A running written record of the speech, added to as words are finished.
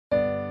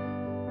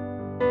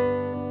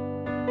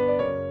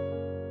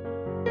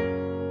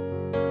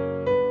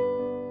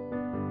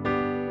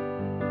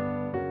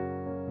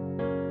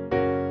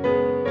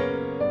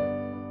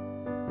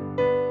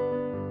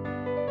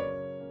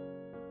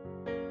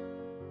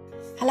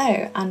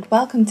Hello and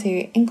welcome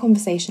to In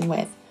Conversation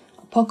With,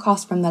 a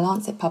podcast from the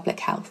Lancet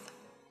Public Health.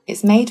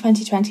 It's May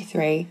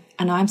 2023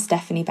 and I'm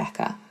Stephanie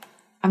Becker.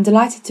 I'm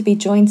delighted to be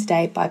joined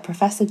today by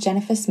Professor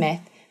Jennifer Smith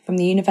from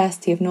the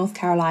University of North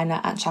Carolina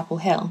at Chapel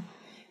Hill,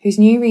 whose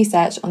new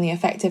research on the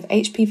effect of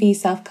HPV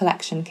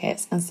self-collection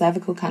kits and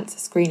cervical cancer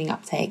screening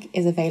uptake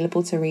is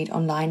available to read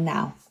online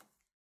now.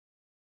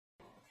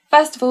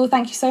 First of all,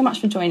 thank you so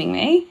much for joining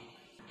me.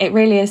 It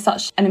really is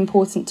such an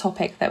important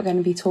topic that we're going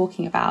to be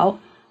talking about.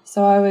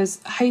 So I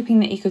was hoping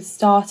that you could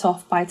start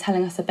off by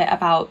telling us a bit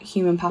about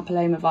human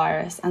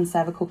papillomavirus and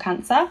cervical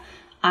cancer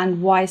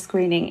and why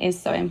screening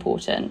is so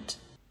important.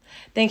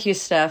 Thank you,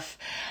 Steph.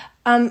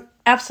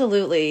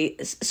 Absolutely.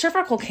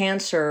 Cervical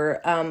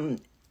cancer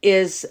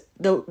is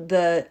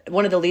the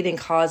one of the leading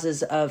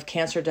causes of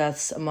cancer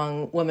deaths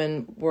among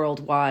women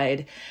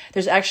worldwide.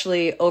 There's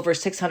actually over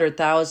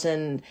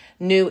 600,000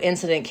 new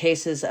incident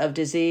cases of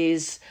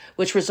disease,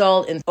 which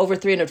result in over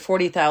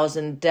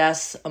 340,000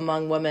 deaths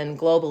among women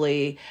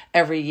globally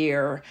every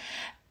year.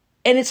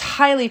 And it's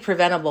highly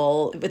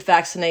preventable with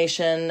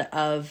vaccination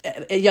of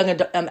young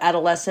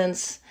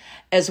adolescents,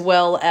 as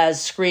well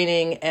as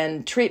screening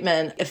and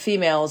treatment of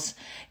females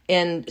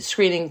in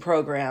screening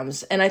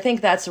programs. And I think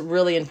that's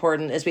really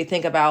important as we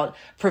think about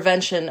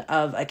prevention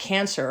of a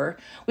cancer.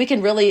 We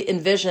can really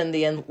envision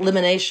the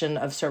elimination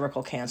of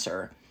cervical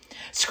cancer.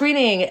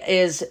 Screening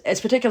is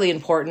particularly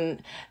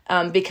important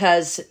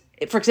because,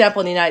 for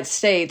example, in the United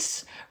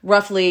States,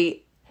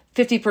 roughly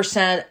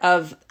 50%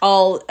 of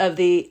all of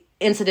the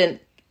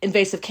incident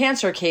invasive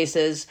cancer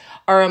cases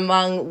are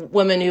among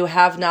women who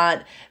have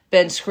not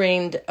been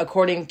screened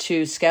according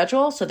to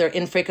schedule, so they're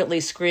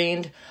infrequently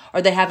screened,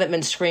 or they haven't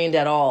been screened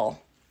at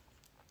all.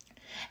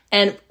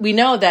 And we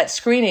know that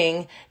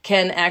screening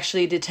can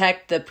actually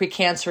detect the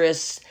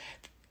precancerous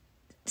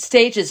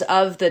stages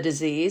of the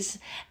disease,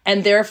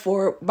 and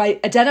therefore, by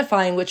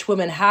identifying which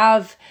women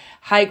have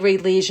high-grade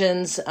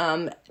lesions,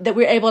 that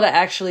we're able to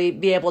actually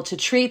be able to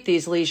treat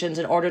these lesions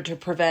in order to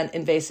prevent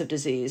invasive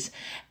disease.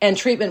 And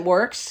treatment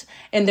works,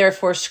 and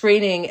therefore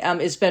screening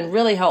has been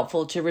really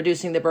helpful to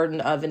reducing the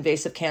burden of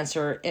invasive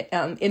cancer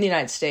in the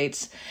United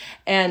States.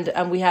 And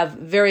we have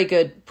very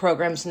good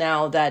programs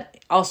now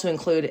that also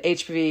include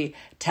HPV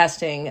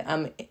testing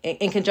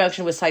in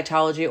conjunction with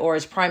cytology or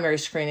as primary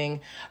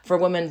screening for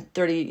women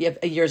 30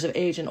 years of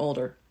age and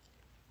older.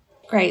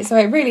 Great, so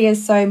it really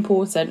is so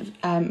important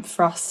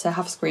for us to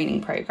have screening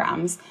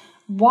programs.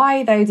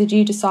 Why, though, did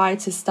you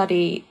decide to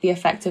study the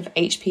effect of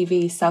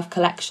HPV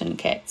self-collection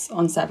kits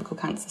on cervical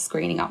cancer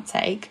screening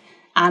uptake?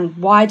 And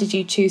why did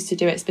you choose to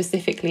do it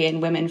specifically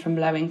in women from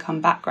low-income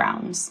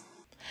backgrounds?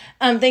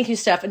 Thank you,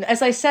 Steph. And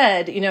as I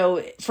said,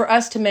 for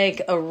us to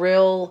make a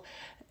real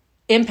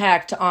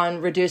impact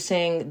on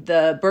reducing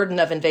the burden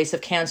of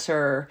invasive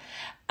cancer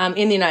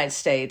in the United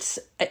States,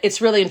 it's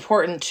really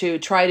important to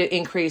try to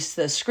increase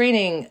the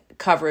screening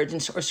coverage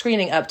or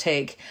screening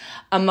uptake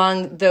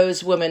among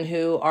those women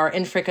who are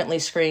infrequently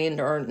screened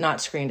or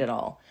not screened at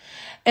all.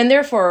 And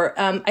therefore,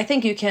 I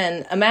think you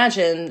can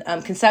imagine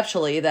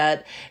conceptually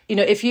that,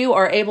 if you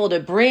are able to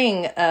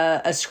bring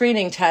a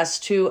screening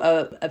test to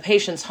a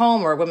patient's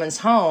home or a woman's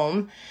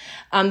home,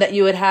 that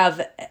you would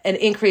have an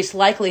increased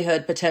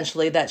likelihood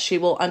potentially that she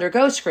will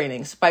undergo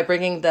screenings by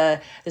bringing the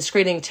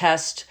screening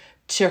test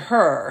to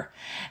her.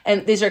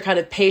 And these are kind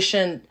of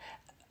patient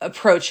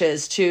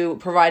approaches to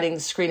providing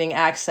screening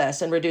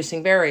access and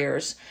reducing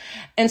barriers.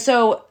 And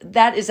so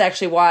that is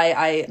actually why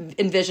I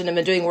envision and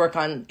been doing work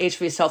on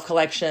HPV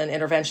self-collection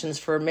interventions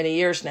for many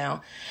years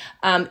now.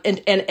 And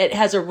it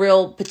has a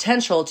real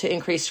potential to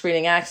increase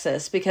screening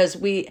access because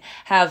we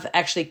have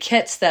actually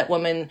kits that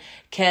women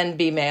can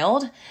be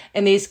mailed.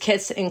 And these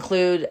kits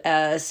include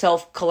a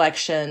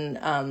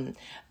self-collection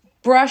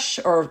brush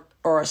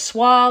or a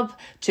swab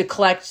to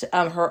collect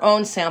her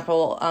own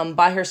sample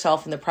by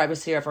herself in the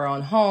privacy of her own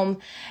home.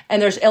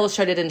 And there's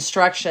illustrated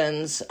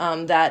instructions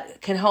that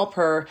can help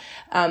her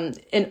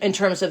in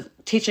terms of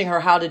teaching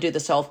her how to do the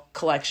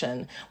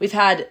self-collection. We've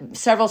had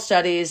several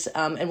studies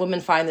and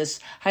women find this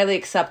highly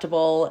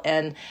acceptable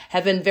and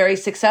have been very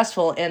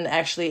successful in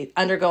actually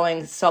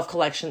undergoing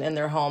self-collection in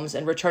their homes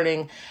and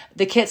returning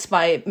the kits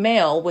by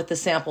mail with the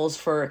samples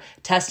for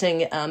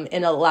testing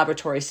in a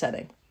laboratory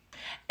setting.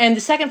 And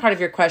the second part of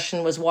your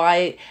question was,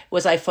 why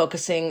was I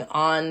focusing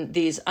on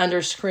these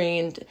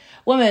underscreened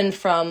women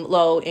from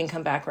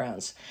low-income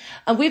backgrounds?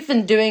 We've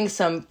been doing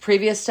some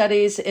previous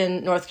studies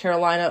in North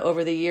Carolina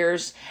over the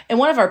years, and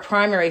one of our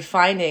primary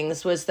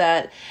findings was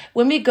that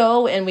when we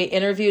go and we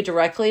interview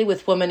directly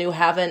with women who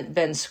haven't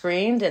been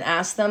screened and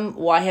ask them,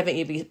 why haven't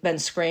you been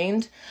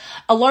screened?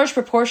 A large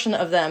proportion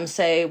of them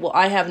say, well,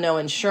 I have no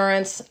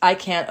insurance, I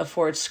can't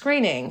afford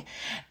screening.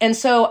 And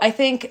so I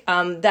think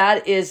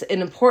that is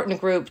an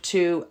important group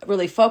to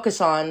really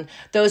focus on,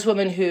 those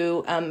women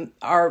who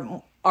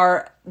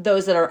are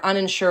those that are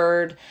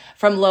uninsured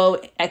from low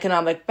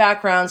economic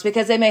backgrounds,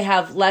 because they may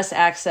have less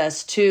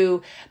access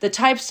to the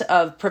types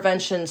of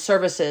prevention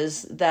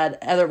services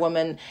that other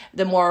women,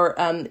 the more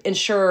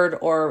insured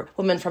or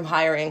women from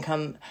higher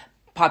income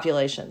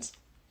populations.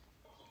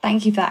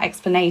 Thank you for that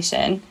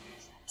explanation.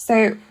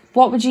 So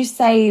what would you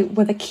say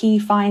were the key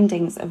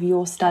findings of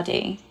your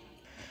study?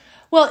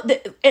 Well,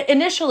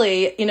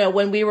 initially,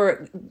 when we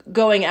were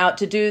going out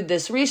to do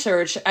this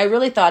research, I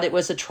really thought it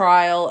was a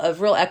trial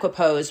of real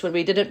equipoise when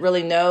we didn't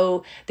really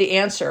know the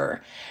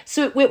answer.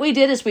 So what we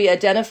did is we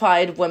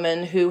identified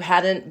women who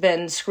hadn't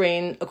been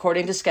screened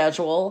according to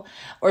schedule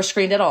or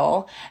screened at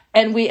all.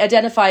 And we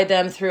identified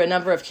them through a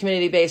number of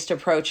community-based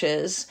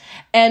approaches.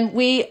 And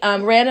we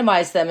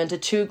randomized them into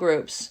two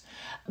groups.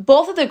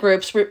 Both of the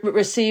groups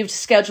received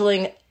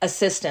scheduling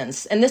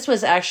assistance. And this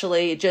was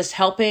actually just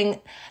telling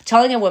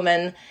a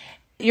woman,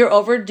 you're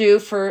overdue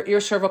for your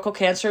cervical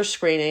cancer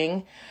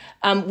screening.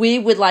 We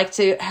would like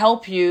to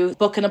help you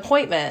book an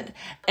appointment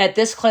at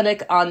this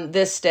clinic on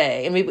this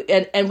day.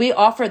 And we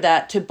offer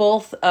that to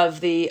both of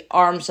the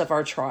arms of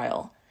our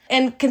trial.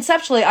 And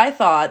conceptually, I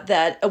thought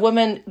that a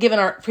woman, given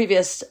our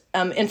previous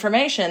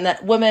information,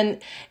 that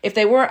women, if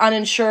they were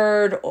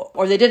uninsured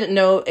or they didn't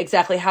know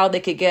exactly how they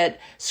could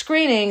get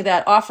screening,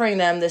 that offering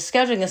them this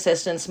scheduling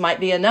assistance might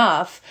be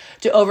enough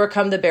to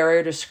overcome the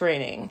barrier to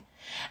screening.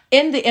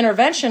 In the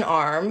intervention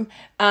arm,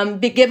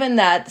 given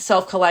that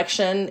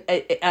self-collection,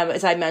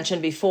 as I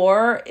mentioned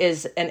before,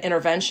 is an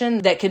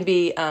intervention that can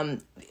be,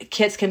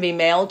 kits can be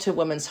mailed to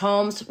women's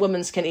homes.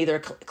 Women can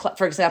either,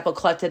 for example,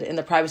 collect it in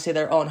the privacy of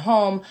their own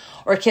home,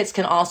 or kits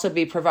can also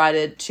be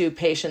provided to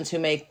patients who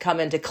may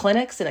come into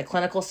clinics in a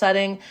clinical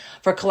setting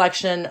for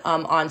collection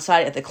on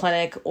site at the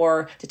clinic,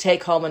 or to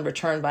take home and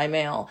return by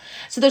mail.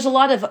 So there's a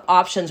lot of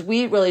options.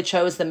 We really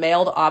chose the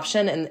mailed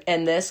option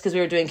in this because we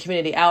were doing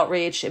community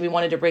outreach and we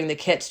wanted to bring the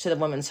kits to the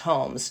women's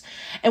homes.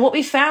 And what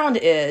we found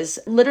is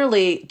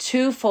literally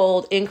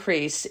twofold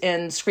increase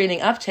in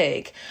screening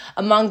uptake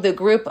among the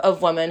group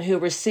of women who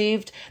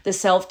received the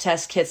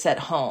self-test kits at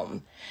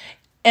home.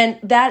 And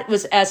that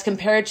was as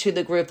compared to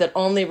the group that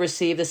only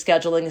received the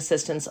scheduling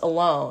assistance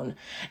alone.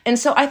 And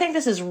so I think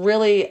this is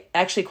really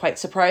actually quite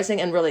surprising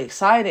and really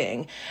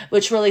exciting,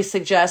 which really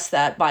suggests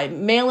that by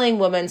mailing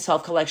women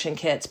self-collection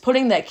kits,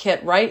 putting that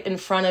kit right in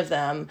front of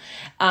them,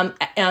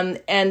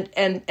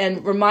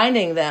 and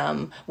reminding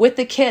them with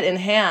the kit in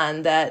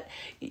hand that,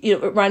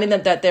 reminding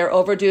them that they're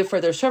overdue for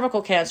their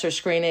cervical cancer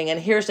screening, and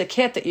here's a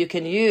kit that you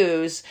can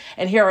use,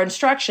 and here are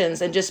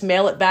instructions, and just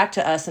mail it back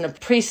to us in a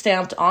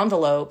pre-stamped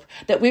envelope,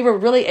 that we were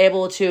really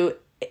able to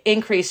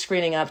increase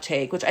screening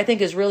uptake, which I think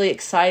is really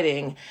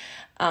exciting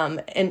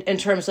in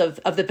terms of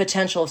the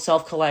potential of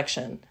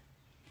self-collection.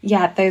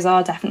 Yeah, those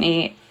are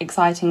definitely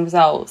exciting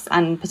results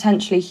and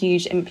potentially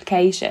huge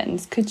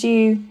implications. Could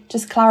you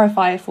just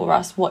clarify for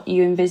us what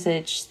you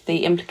envisage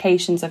the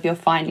implications of your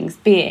findings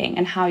being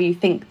and how you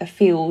think the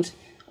field,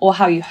 or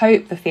how you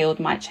hope the field,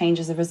 might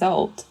change as a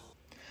result?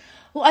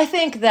 Well, I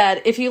think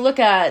that if you look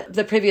at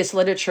the previous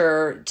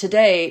literature to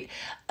date,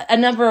 a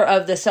number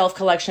of the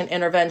self-collection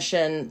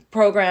intervention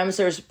programs,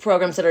 there's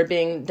programs that are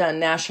being done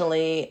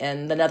nationally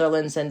in the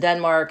Netherlands and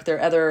Denmark.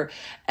 There are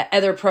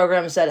other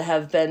programs that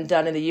have been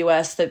done in the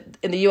U.S.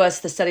 In the U.S.,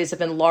 the studies have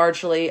been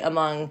largely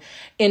among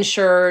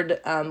insured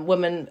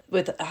women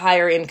with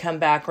higher income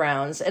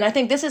backgrounds. And I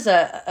think this is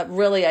a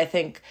really, I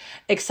think,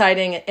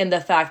 exciting in the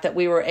fact that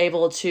we were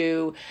able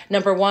to,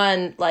 number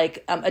one,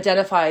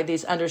 identify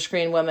these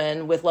underscreened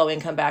women with low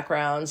income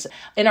backgrounds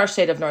in our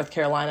state of North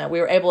Carolina. We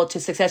were able to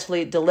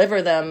successfully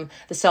deliver them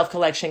the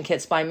self-collection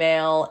kits by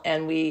mail,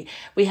 and we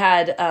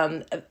had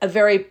a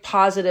very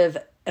positive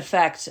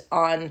effect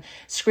on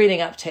screening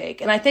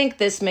uptake. And I think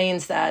this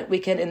means that we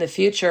can, in the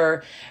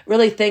future,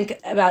 really think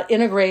about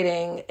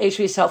integrating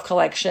HPV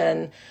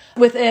self-collection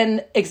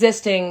within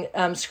existing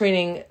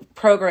screening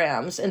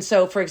programs. And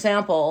so, for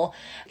example,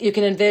 you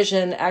can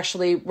envision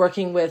actually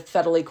working with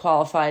federally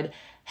qualified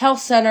health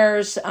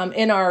centers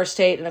in our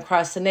state and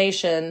across the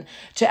nation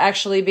to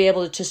actually be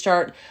able to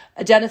start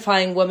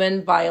identifying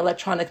women by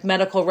electronic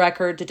medical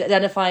record, to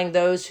identifying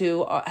those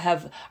who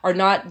are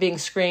not being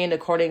screened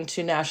according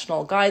to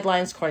national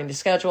guidelines, according to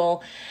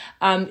schedule.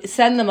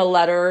 Send them a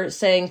letter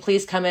saying,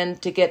 please come in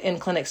to get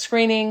in-clinic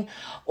screening,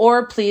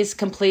 or please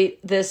complete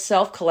this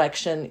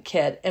self-collection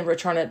kit and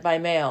return it by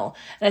mail.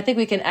 And I think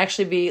we can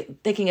actually be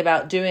thinking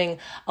about doing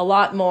a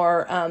lot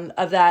more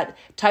of that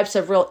types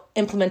of real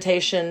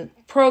implementation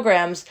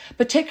programs,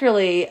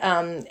 particularly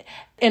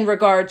in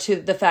regard to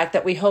the fact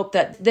that we hope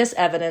that this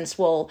evidence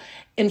will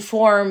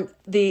inform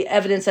the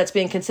evidence that's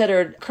being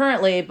considered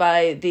currently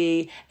by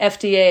the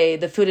FDA,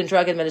 the Food and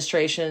Drug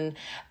Administration,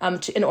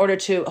 in order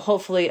to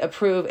hopefully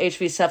approve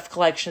HPV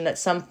self-collection at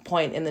some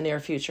point in the near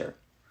future.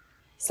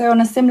 So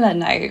on a similar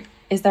note,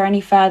 is there any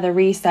further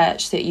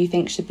research that you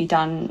think should be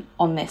done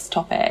on this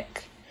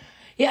topic?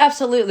 Yeah,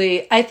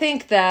 absolutely. I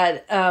think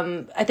that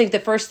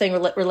the first thing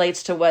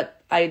relates to what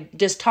I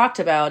just talked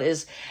about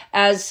is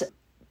as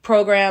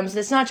programs,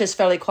 it's not just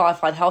federally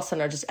qualified health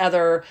centers, just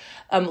other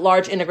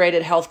large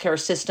integrated healthcare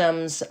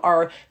systems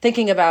are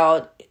thinking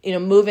about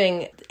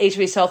moving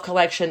HPV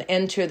self-collection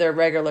into their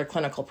regular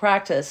clinical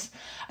practice.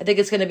 I think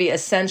it's going to be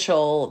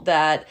essential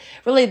that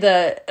really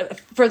the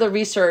further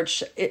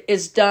research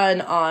is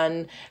done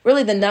on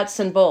really the nuts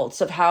and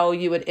bolts of how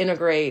you would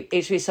integrate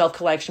HPV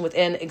self-collection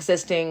within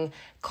existing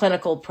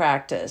clinical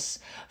practice.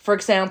 For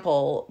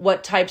example,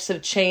 what types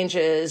of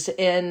changes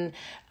in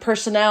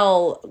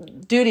personnel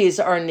duties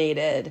are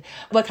needed,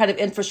 what kind of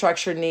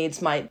infrastructure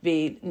needs might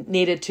be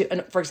needed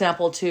to, for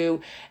example,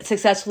 to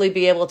successfully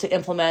be able to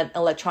implement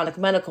an electronic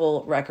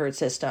medical record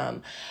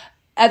system.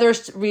 Other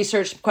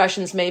research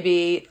questions may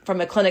be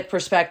from a clinic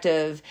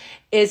perspective,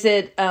 is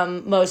it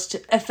most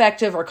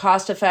effective or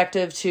cost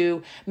effective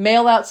to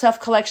mail out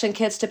self-collection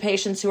kits to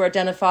patients who are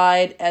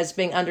identified as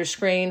being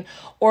underscreened,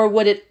 or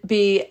would it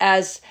be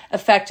as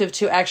effective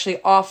to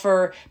actually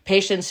offer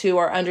patients who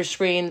are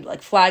underscreened,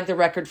 like flag the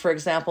record, for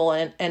example,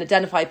 and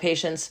identify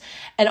patients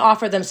and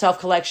offer them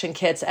self-collection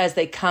kits as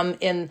they come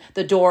in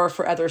the door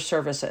for other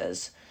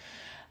services?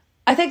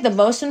 I think the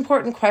most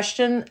important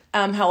question,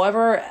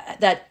 however,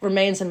 that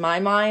remains in my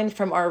mind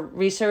from our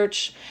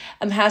research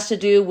has to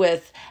do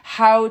with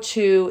how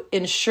to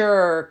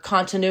ensure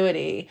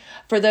continuity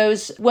for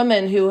those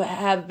women who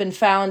have been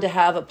found to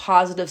have a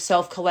positive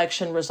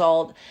self-collection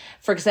result,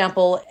 for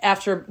example,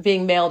 after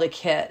being mailed a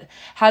kit.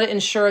 How to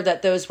ensure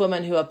that those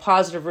women who have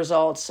positive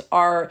results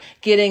are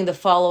getting the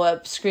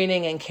follow-up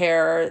screening and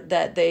care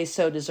that they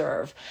so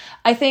deserve.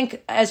 I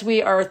think as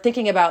we are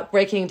thinking about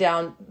breaking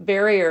down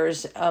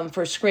barriers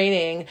for screening,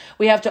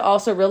 we have to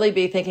also really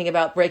be thinking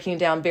about breaking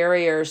down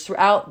barriers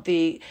throughout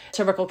the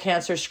cervical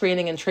cancer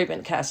screening and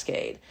treatment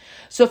cascade.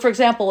 So, for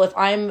example, if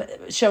I'm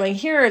showing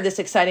here this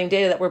exciting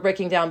data that we're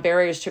breaking down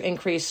barriers to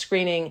increase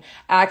screening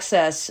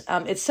access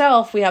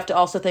itself, we have to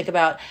also think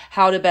about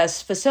how to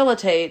best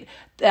facilitate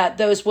that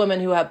those women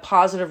who have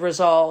positive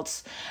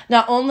results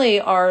not only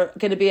are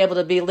going to be able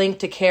to be linked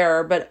to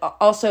care, but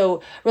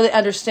also really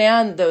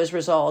understand those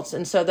results.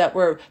 And so that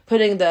we're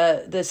putting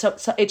the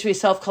HPV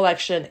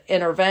self-collection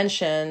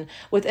intervention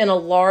within a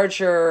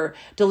larger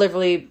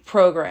delivery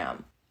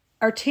program.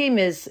 Our team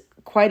is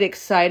quite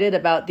excited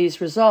about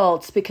these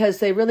results because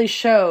they really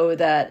show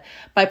that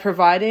by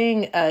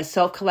providing a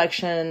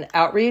self-collection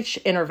outreach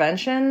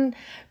intervention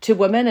to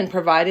women and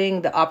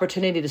providing the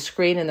opportunity to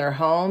screen in their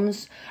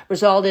homes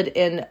resulted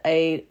in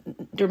a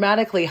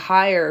dramatically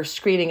higher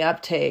screening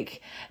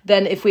uptake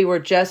than if we were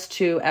just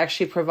to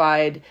actually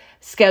provide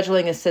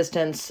scheduling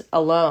assistance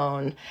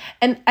alone.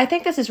 And I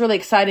think this is really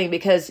exciting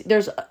because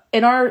there's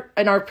in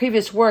our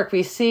previous work,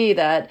 we see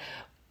that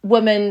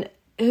women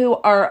who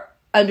are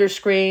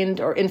underscreened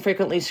or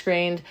infrequently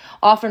screened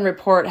often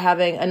report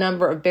having a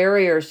number of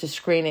barriers to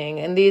screening.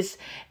 And these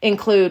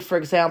include, for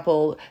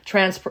example,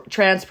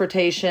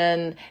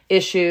 transportation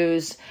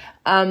issues,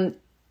 and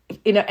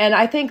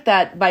I think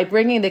that by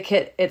bringing the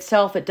kit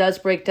itself, it does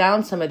break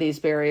down some of these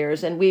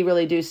barriers. And we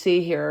really do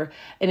see here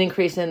an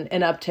increase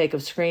in uptake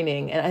of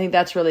screening. And I think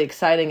that's really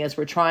exciting as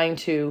we're trying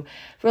to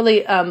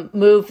really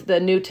move the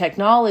new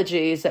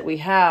technologies that we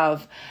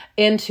have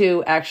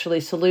into actually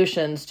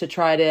solutions to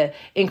try to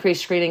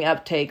increase screening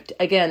uptake,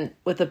 again,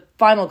 with the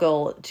final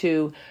goal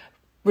to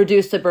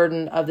reduce the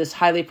burden of this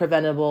highly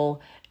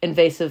preventable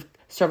invasive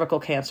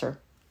cervical cancer.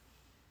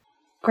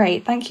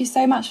 Great. Thank you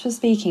so much for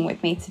speaking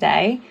with me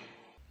today.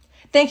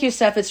 Thank you,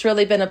 Steph. It's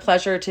really been a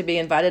pleasure to be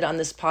invited on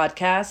this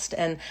podcast.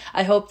 And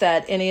I hope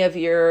that any of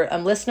your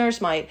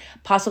listeners might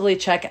possibly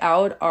check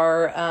out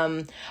our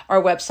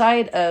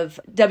website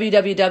of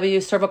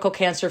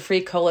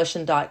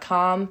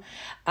www.cervicalcancerfreecoalition.com.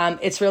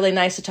 It's really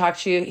nice to talk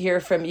to you here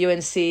from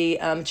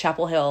UNC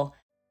Chapel Hill.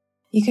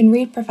 You can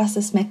read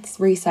Professor Smith's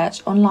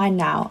research online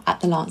now at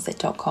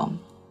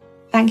thelancet.com.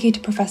 Thank you to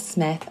Professor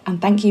Smith,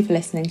 and thank you for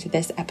listening to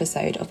this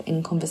episode of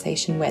In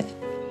Conversation With.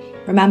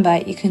 Remember,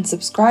 you can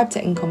subscribe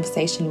to In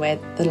Conversation With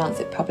The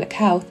Lancet Public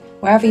Health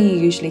wherever you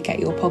usually get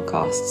your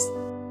podcasts.